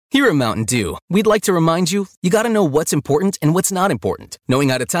Here at Mountain Dew, we'd like to remind you, you gotta know what's important and what's not important. Knowing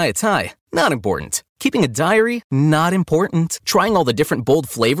how to tie a tie, not important. Keeping a diary, not important. Trying all the different bold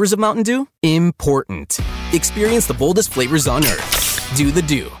flavors of Mountain Dew, important. Experience the boldest flavors on earth. Do the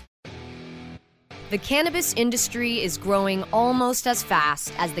Dew. The cannabis industry is growing almost as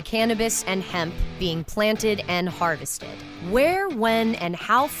fast as the cannabis and hemp being planted and harvested. Where, when, and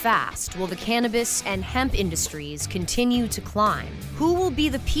how fast will the cannabis and hemp industries continue to climb? Who will be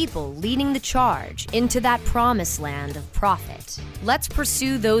the people leading the charge into that promised land of profit? Let's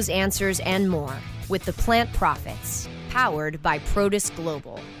pursue those answers and more with the Plant Profits, powered by Protus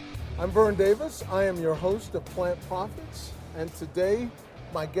Global. I'm Vern Davis. I am your host of Plant Profits, and today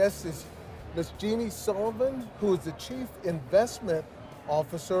my guest is Ms. Jeannie Sullivan, who is the Chief Investment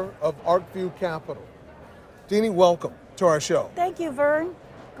Officer of ArcView Capital. Jeannie, welcome to our show. Thank you, Vern.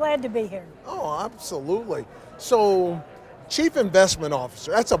 Glad to be here. Oh, absolutely. So, Chief Investment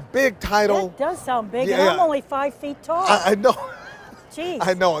Officer, that's a big title. That does sound big, Yeah. and I'm only 5 feet tall. I know. Jeez.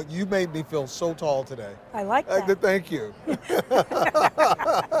 I know. You made me feel so tall today. I like that. Thank you.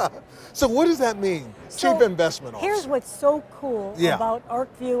 So what does that mean, So, Chief Investment Officer? Here's what's so cool Yeah. about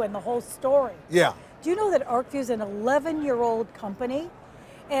ArcView and the whole story. Yeah. Do you know that ArcView is an 11-year-old company?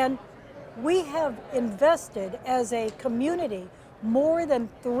 And we have invested as a community more than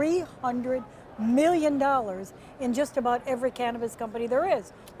 $300 million in just about every cannabis company there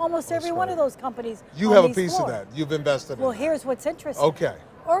is. Almost every one of those companies. You on have a these piece floors. of that. You've invested Well, in here's what's interesting. Okay.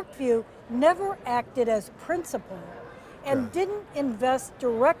 ArcView never acted as principal and Okay. didn't invest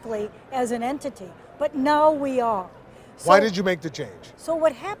directly as an entity, but now we are. Why So- did you make the change? So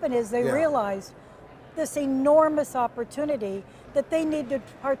what happened is they Yeah. realized this enormous opportunity that they need to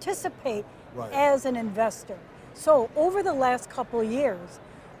participate Right. as an investor. So over the last couple of years,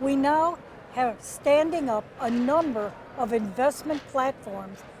 we now have standing up a number of investment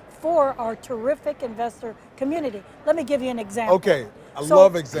platforms for our terrific investor community. Let me give you an example. Okay. I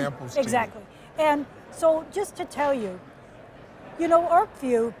love examples, Jeannie. Exactly. And so just to tell you,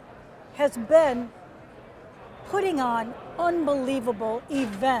 ArcView has been putting on unbelievable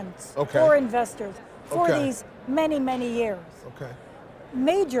events Okay. for investors for Okay. these many, many years. Okay.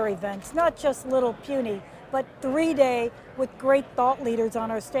 Major events, not just little puny, but 3-day with great thought leaders on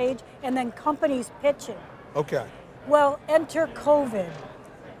our stage and then companies pitching. Okay. Well, enter COVID.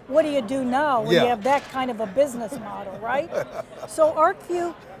 What do you do now when Yeah. you have that kind of a business model, right? So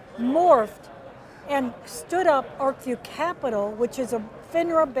ArcView morphed and stood up ArcView Capital, which is a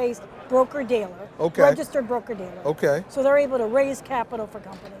FINRA-based broker-dealer, Okay. registered broker-dealer. Okay. So they're able to raise capital for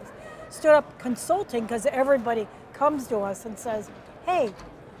companies. Stood up consulting because everybody comes to us and says, hey,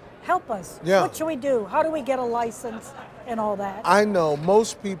 help us. Yeah. What should we do? How do we get a license and all that? I know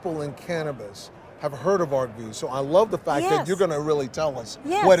most people in cannabis have heard of ArcView, so I love the fact that Yes. you're going to really tell us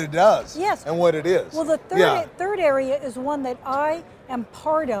Yes. what it does Yes. and what it is. Well, the third area is one that I am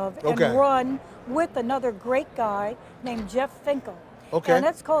part of and Okay. run with another great guy named Jeff Finkel. Okay. And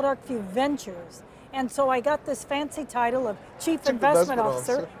that's called ArcView Ventures. And so I got this fancy title of Chief Investment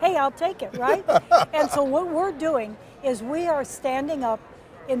Officer. Hey, I'll take it, right? And so what we're doing is we are standing up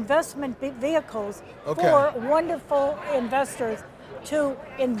investment vehicles Okay. for wonderful investors to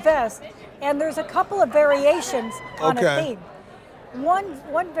invest. And there's a couple of variations on a Okay. theme.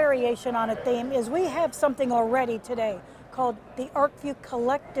 One variation on a theme is we have something already today called the ArcView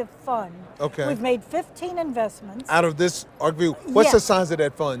Collective Fund. Okay. We've made 15 investments. Out of this ArcView, what's the Yes. size of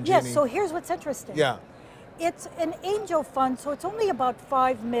that fund, Jeannie? Yes, so here's what's interesting. Yeah. It's an angel fund, so it's only about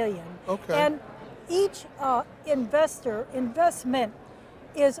 $5 million. Okay. And each investment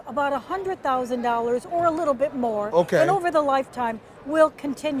is about $100,000 or a little bit more. Okay. And over the lifetime, we'll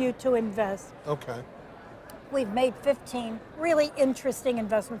continue to invest. Okay. We've made 15 really interesting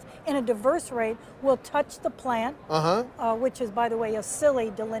investments in a diverse rate. We'll touch the plant, which is, by the way, a silly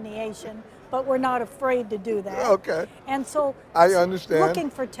delineation, but we're not afraid to do that. Okay. And so I understand. looking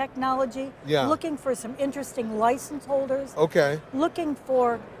for technology, Yeah. looking for some interesting license holders, Okay. looking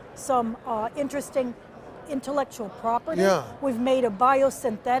for some interesting intellectual property. Yeah. We've made a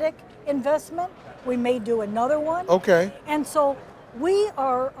biosynthetic investment. We may do another one. Okay. And so we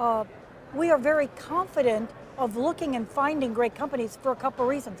are very confident of looking and finding great companies for a couple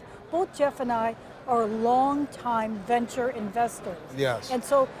reasons. Both Jeff and I are long-time venture investors. Yes. And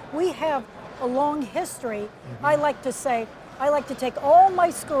so we have a long history. I like to say, I like to take all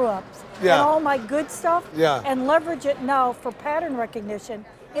my screw-ups Yeah. and all my good stuff Yeah. and leverage it now for pattern recognition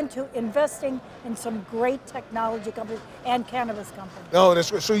into investing in some great technology companies and cannabis companies. No,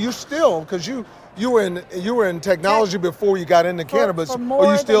 that's so you still because you were in technology before you got into cannabis. for more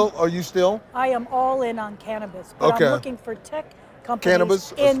Are you still? I am all in on cannabis, but Okay. I'm looking for tech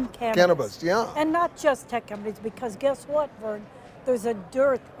Cannabis? in cannabis. Cannabis, yeah. And not just tech companies, because guess what, Vern? There's a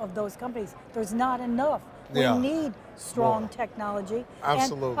dearth of those companies. There's not enough. We Yeah. need strong More. technology.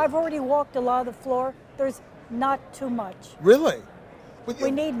 Absolutely. And I've already walked a lot of the floor. There's not too much. Really? But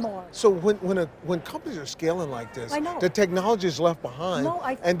We need more. So when companies are scaling like this, I know. the technology is left behind, No,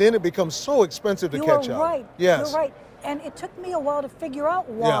 and then it becomes so expensive to You catch are up. right. Yes. You're right. And it took me a while to figure out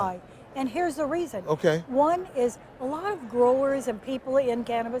why. And here's the reason. Okay. One is a lot of growers and people in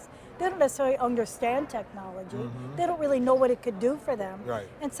cannabis, they don't necessarily understand technology. They don't really know what it could do for them. Right.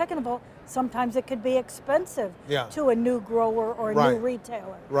 And second of all, sometimes it could be expensive Yeah. to a new grower or a Right. new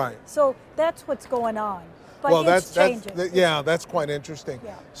retailer. Right. So that's what's going on. But Well, it's changing. that's quite interesting.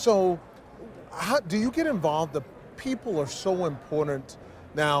 Yeah. So, how do you get involved? The people are so important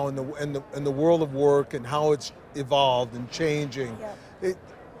now in the world of work and how it's evolved and changing. Yeah.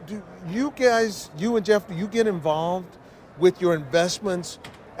 Do you guys, you and Jeff, do you get involved with your investments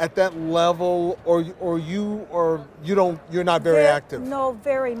at that level, or you're not very active? No,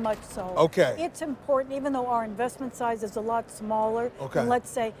 very much so. Okay. It's important, even though our investment size is a lot smaller Okay. than, let's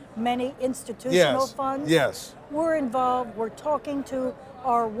say, many institutional funds. Yes. We're involved. We're talking to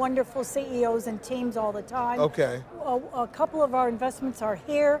our wonderful CEOs and teams all the time. Okay. A couple of our investments are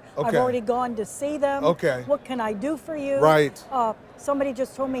here. I've Okay. already gone to see them. Okay. What can I do for you? Right. Somebody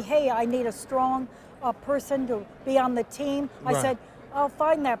just told me, hey, I need a strong person to be on the team. I Right. said, I'll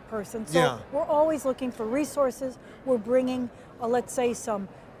find that person. So Yeah. we're always looking for resources. We're bringing, let's say, some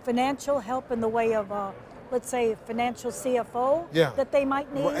financial help in the way of, let's say, financial CFO Yeah. that they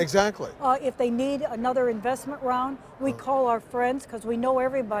might need. Exactly. If they need another investment round, we call our friends because we know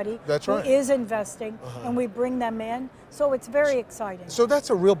everybody That's who right. is investing, and we bring them in. So it's very exciting. So that's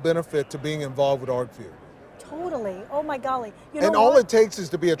a real benefit to being involved with ArcView. Totally. Oh my golly. You know And all what? it takes is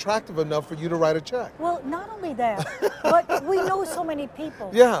to be attractive enough for you to write a check. Well, not only that, but we know so many people.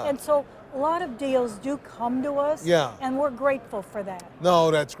 Yeah. And so a lot of deals do come to us. Yeah. And we're grateful for that.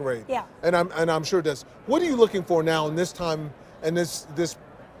 No, that's great. Yeah. And I'm sure that's. What are you looking for now in this time and this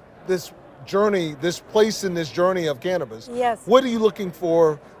journey, this place in this journey of cannabis? Yes. What are you looking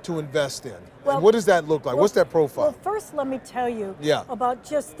for to invest in? Well- and what does that look like? What's that profile? Well, first let me tell you Yeah. about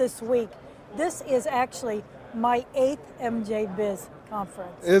just this week. This is actually my 8th MJ Biz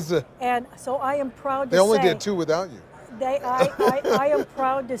conference. Is it? And so I am proud to They only say did 2 without you. I am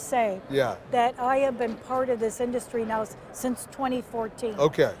proud to say Yeah. that I have been part of this industry now since 2014.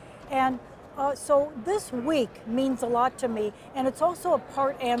 Okay. And so this week means a lot to me, and it's also a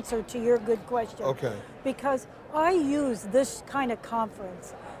part answer to your good question. Okay. Because I use this kind of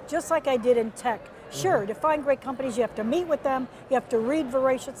conference, just like I did in tech. Sure, to find great companies, you have to meet with them, you have to read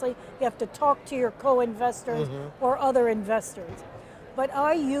voraciously, you have to talk to your co-investors or other investors. But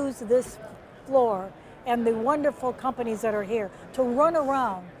I use this floor and the wonderful companies that are here to run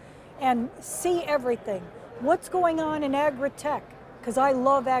around and see everything. What's going on in agri-tech? Because I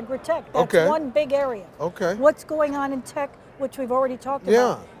love agri-tech. That's Okay. one big area. Okay. What's going on in tech, which we've already talked Yeah.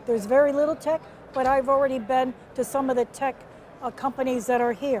 about. There's very little tech, but I've already been to some of the tech companies that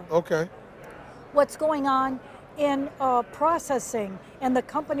are here. Okay. What's going on in processing and the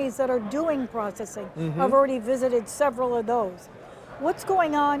companies that are doing processing. I've already visited several of those. What's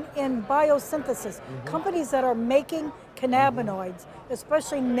going on in biosynthesis? Companies that are making cannabinoids,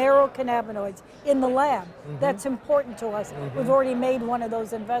 especially narrow cannabinoids, in the lab. That's important to us. We've already made one of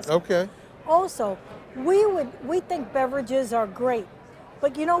those investments. Okay. Also, we think beverages are great,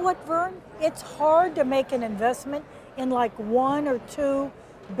 but you know what, Vern? It's hard to make an investment in like 1 or 2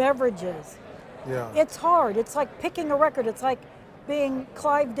 beverages. Yeah. It's hard. It's like picking a record. It's like being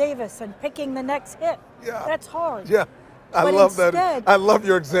Clive Davis and picking the next hit. Yeah. That's hard. Yeah. I But love that. instead- I love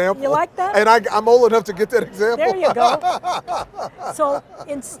your example. You like that? And I'm old enough to get that example. There you go. So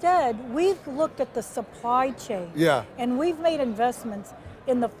instead, we've looked at the supply chain. Yeah. And we've made investments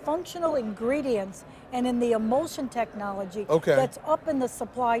in the functional ingredients and in the emulsion technology Okay. that's up in the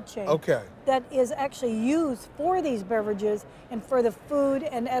supply chain. Okay. That is actually used for these beverages and for the food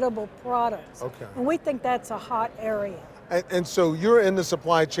and edible products. Okay. And we think that's a hot area. And so you're in the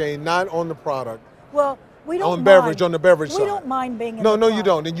supply chain, not on the product. Well, we don't On beverage, mind. on the beverage We side. don't mind being in No, the no, you product.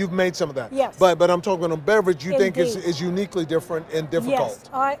 don't. And you've made some of that. Yes. But I'm talking on beverage. You think Indeed. is uniquely different and difficult.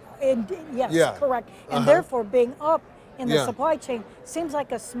 Yes, Yeah. correct. And Uh-huh. therefore, being up in the Yeah. supply chain seems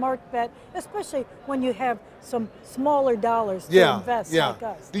like a smart bet, especially when you have some smaller dollars to Yeah. invest Yeah. like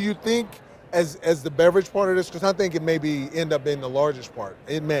us. Do you think as the beverage part of this, because I think it may end up being the largest part.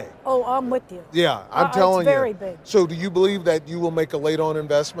 It may. Oh, I'm with you. Yeah, I'm It's telling you. very big. So do you believe that you will make a late-on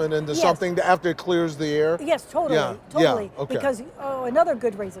investment into Yes. something after it clears the air? Yes, totally, Yeah, totally. yeah, okay. Because another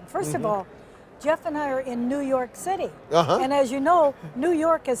good reason. First of all, Jeff and I are in New York City. Uh-huh. And as you know, New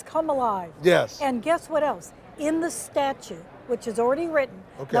York has come alive. Yes. And guess what else? In the statute, which is already written,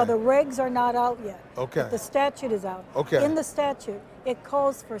 Okay. now the regs are not out yet. Okay. But the statute is out. Okay. In the statute, it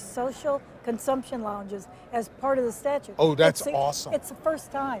calls for social consumption lounges as part of the statute. Oh, that's It's awesome. It's the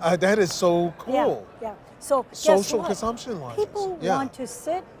first time. That is so cool. Yeah. So guess Social what? consumption lounges. People Yeah. want to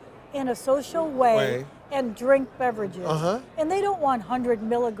sit in a social way and drink beverages. Uh-huh. And they don't want 100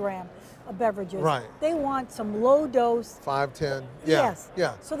 milligram beverages. Right. They want some low dose. 5, 10. Yeah. Yes.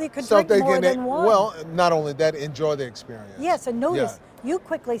 Yeah. So they could Stuff drink more can, than one. Well, not only that, enjoy the experience. Yes, and notice Yeah. you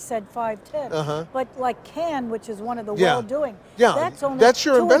quickly said 5, 10. Uh-huh. But like Can, which is one of the Yeah. well-doing, Yeah, that's only that's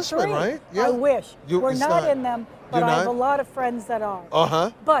your 2 or investment, 3. right? Yeah. I wish. We're it's not in them, but You're I have a not? lot of friends that are.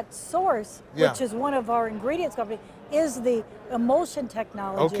 Uh-huh. But Source, Yeah. which is one of our ingredients company, is the emulsion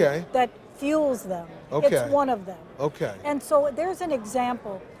technology Okay. that fuels them. Okay. It's one of them. Okay. And so there's an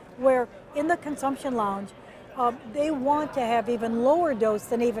example where in the consumption lounge, they want to have even lower dose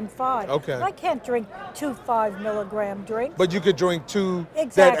than even 5. Okay. I can't drink 2 5-milligram drinks. But you could drink 2 that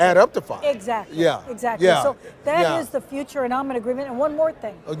Exactly. add up to 5. Exactly. Yeah. Exactly. Yeah. So that is Yeah. the future, and I'm in agreement. And one more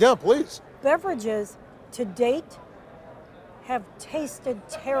thing. Oh, yeah, please. Beverages to date have tasted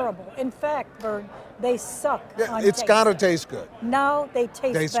terrible. In fact, Vern, they suck. Yeah, on it's taste. got to taste good. Now they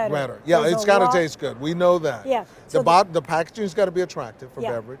taste Tastes better. better. Yeah, There's it's a got to lot- taste good. We know that. Yeah, The so the packaging's got to be attractive for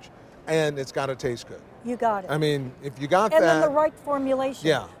Yeah. beverage, and it's got to taste good. You got it. I mean, if you got and that, then the right formulation.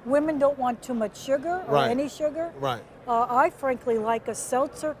 Yeah. Women don't want too much sugar or Right. any sugar. right? I frankly like a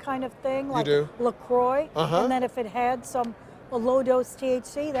seltzer kind of thing, like do? LaCroix. Uh-huh. And then if it had a low dose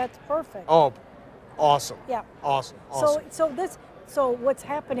THC, that's perfect. Oh, awesome. Yeah. Awesome. Awesome. So what's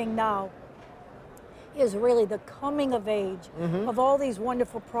happening now is really the coming of age of all these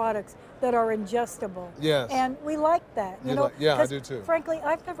wonderful products that are ingestible. Yes. And we like that. You You know, like- yeah, I 'cause do too. Frankly,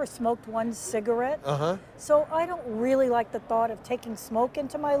 I've never smoked one cigarette. Uh-huh. So I don't really like the thought of taking smoke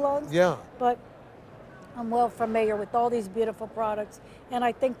into my lungs. Yeah. But I'm well familiar with all these beautiful products, and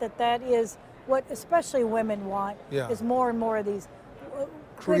I think that is what especially women want, Yeah. is more and more of these good-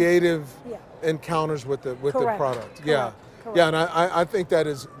 Creative Yeah. encounters with the Correct. product. Yeah. Correct. Yeah, and I think that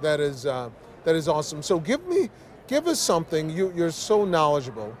is awesome. So give us something. You're so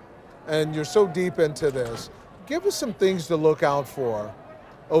knowledgeable, and you're so deep into this. Give us some things to look out for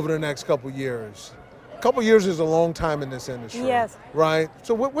over the next couple years. A couple years is a long time in this industry. Yes. Right.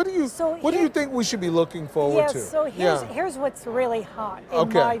 So what do you So what do you here- think we should be looking forward Yes, to? so here's what's really hot in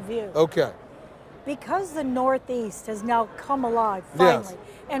Okay. my view. Okay. Because the Northeast has now come alive Yes. finally.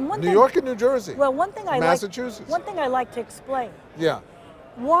 And one New thing, York and New Jersey. well, one thing I Massachusetts. one thing I like to explain. Yeah.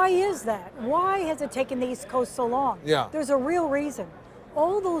 Why is that? Why has it taken the East Coast so long? Yeah. There's a real reason.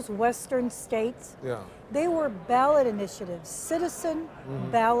 All those Western states, Yeah. they were ballot initiatives, citizen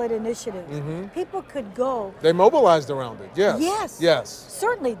ballot initiatives. People could go. They mobilized around it. Yes. Yes. Yes.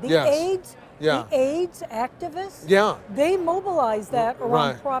 Certainly, the Yes. AIDS, Yeah. the AIDS activists, Yeah. they mobilized that around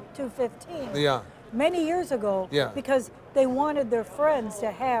Right. Prop 215 Yeah. many years ago Yeah. because they wanted their friends to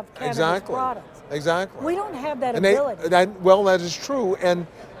have cannabis Exactly. products. Exactly. We don't have that and ability. that is true. And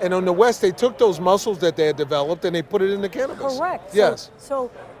on the West, they took those muscles that they had developed and they put it into cannabis. Correct. Yes. So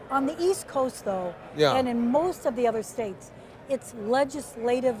on the East Coast, though, Yeah. and in most of the other states, it's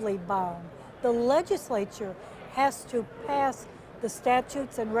legislatively bound. The legislature has to pass the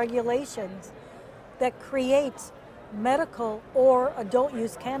statutes and regulations that creates medical or adult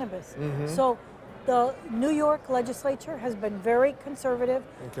use cannabis. Mm-hmm. So the New York legislature has been very conservative.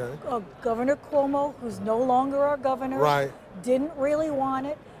 Okay. Governor Cuomo, who's no longer our governor, Right. didn't really want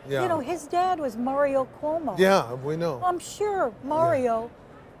it. Yeah. You know, his dad was Mario Cuomo. Yeah, we know. I'm sure Mario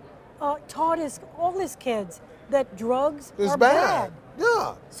taught all his kids that drugs It's are bad.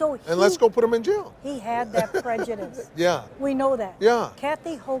 Yeah. So And let's go put them in jail. He had that prejudice. Yeah. We know that. Yeah.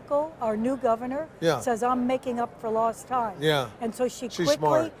 Kathy Hochul, our new governor, Yeah. says I'm making up for lost time. Yeah. And so she She's quickly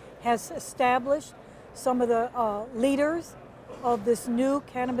smart. has established some of the leaders of this new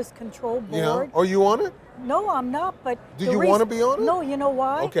cannabis control Yeah. board. Are you on it? No, I'm not. But Do the you wanna be on it? No, you know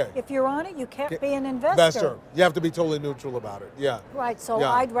why? Okay. If you're on it, you can't be an Investor. You have to be totally neutral about it. Yeah. Right, so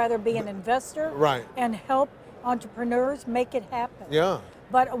Yeah. I'd rather be an investor Right. and help entrepreneurs make it happen. Yeah.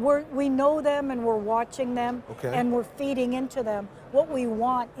 But we know them and we're watching them Okay. and we're feeding into them what we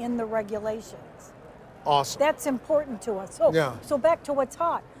want in the regulations. Awesome. That's important to us. So, Yeah. so back to what's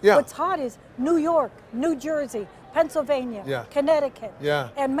hot. Yeah. What's hot is New York, New Jersey, Pennsylvania, Yeah. Connecticut, Yeah.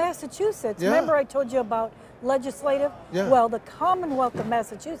 and Massachusetts. Yeah. Remember I told you about legislative? Yeah. Well, the Commonwealth of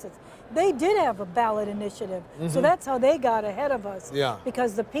Massachusetts, they did have a ballot initiative. So that's how they got ahead of us. Yeah.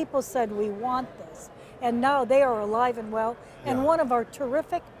 Because the people said we want this. And now they are alive and well. And Yeah. one of our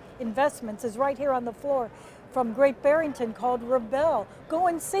terrific Investments is right here on the floor from Great Barrington called Rebel. Go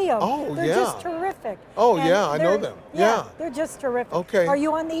and see them. Oh, they're yeah. just terrific. Oh, And yeah, I know them. Yeah. They're just terrific. Okay. Are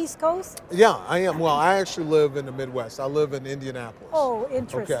you on the East Coast? Yeah, I am. Well, I actually live in the Midwest. I live in Indianapolis. Oh,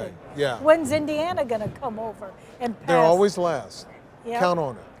 interesting. Okay, yeah. When's Indiana going to come over and pass? They're always last. Yep. Count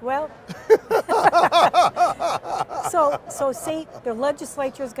on it. Well, so see, the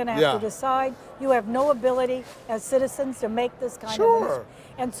legislature is going to have Yeah. to decide. You have no ability as citizens to make this kind of Sure. news.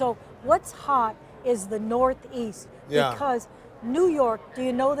 And so what's hot is the Northeast. Yeah. Because New York, do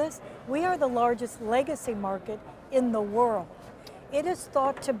you know this? We are the largest legacy market in the world. It is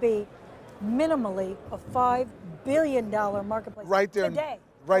thought to be minimally a $5 billion marketplace. Right there. Today.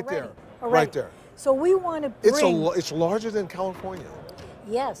 Right already, there. already. Right there. So we want to bring... It's larger than California.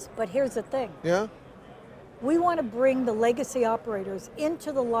 Yes, but here's the thing. Yeah? We want to bring the legacy operators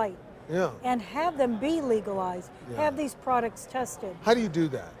into the light Yeah. and have them be legalized, Yeah. have these products tested. How do you do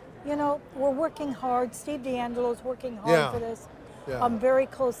that? You know, we're working hard. Steve D'Angelo's working hard Yeah. for this. Yeah. I'm very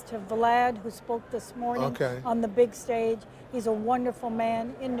close to Vlad, who spoke this morning Okay. on the big stage. He's a wonderful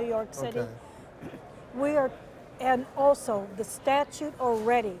man in New York City. Okay. We are, and also the statute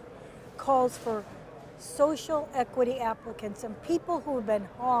already calls for social equity applicants and people who have been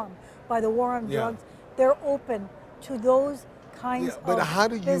harmed by the war on Yeah. drugs. They're open to those kinds Yeah, but of how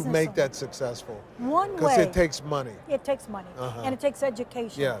do you business make owners. that successful? One Because way. it takes money. It takes money, Uh-huh. and it takes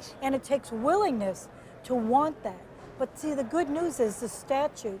education, Yes. and it takes willingness to want that. But see, the good news is the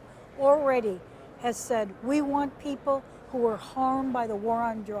statute already has said we want people who were harmed by the war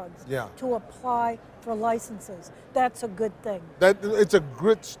on drugs Yeah. to apply for licenses. That's a good thing. It's a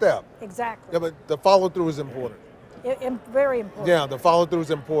good step. Exactly. Yeah, but the follow through is important. Very important. Yeah, the follow through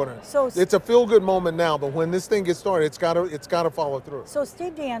is important. So- it's a feel good moment now, but when this thing gets started, it's gotta follow through. So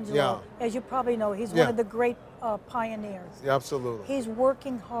Steve D'Angelo, Yeah. as you probably know, he's Yeah. one of the great pioneers. Yeah, absolutely. He's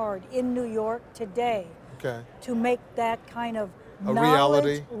working hard in New York today Okay. to make that kind of A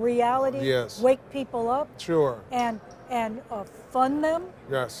knowledge, reality? Yes. wake people up, Sure. and fund them.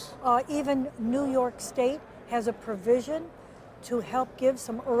 Yes. Even New York State has a provision to help give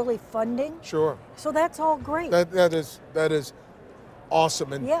some early funding. Sure. So that's all great. That is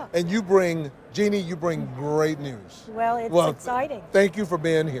awesome. And Yeah. and you bring great news. Well, it's exciting. Thank you for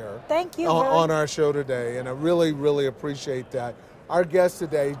being here. Thank you, on Vern. our show today, and I really, really appreciate that. Our guest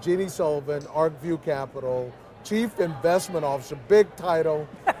today, Jeannie Sullivan, ArcView Capital, Chief Investment Officer, big title,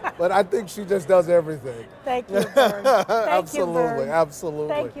 but I think she just does everything. Thank you, Vern. Thank you, Vern. Absolutely, absolutely.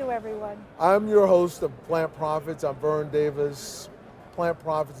 Thank you, everyone. I'm your host of Plant Profits. I'm Vern Davis. Plant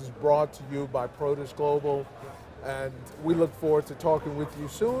Profits is brought to you by Produce Global, and we look forward to talking with you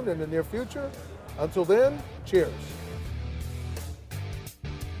soon in the near future. Until then, cheers.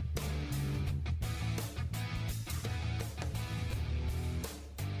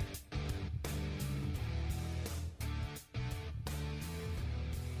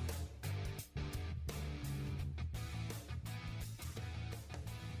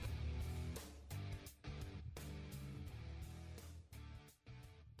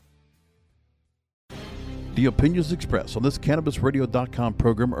 The opinions expressed on this CannabisRadio.com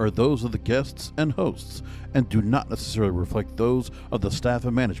program are those of the guests and hosts and do not necessarily reflect those of the staff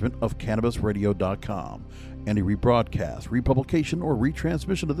and management of CannabisRadio.com. Any rebroadcast, republication, or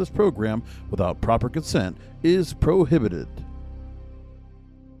retransmission of this program without proper consent is prohibited.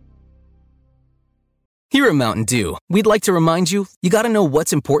 Here at Mountain Dew, we'd like to remind you, you gotta know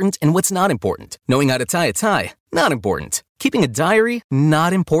what's important and what's not important. Knowing how to tie a tie, not important. Keeping a diary,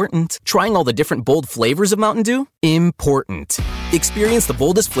 not important. Trying all the different bold flavors of Mountain Dew, important. Experience the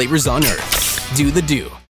boldest flavors on earth. Do the Dew.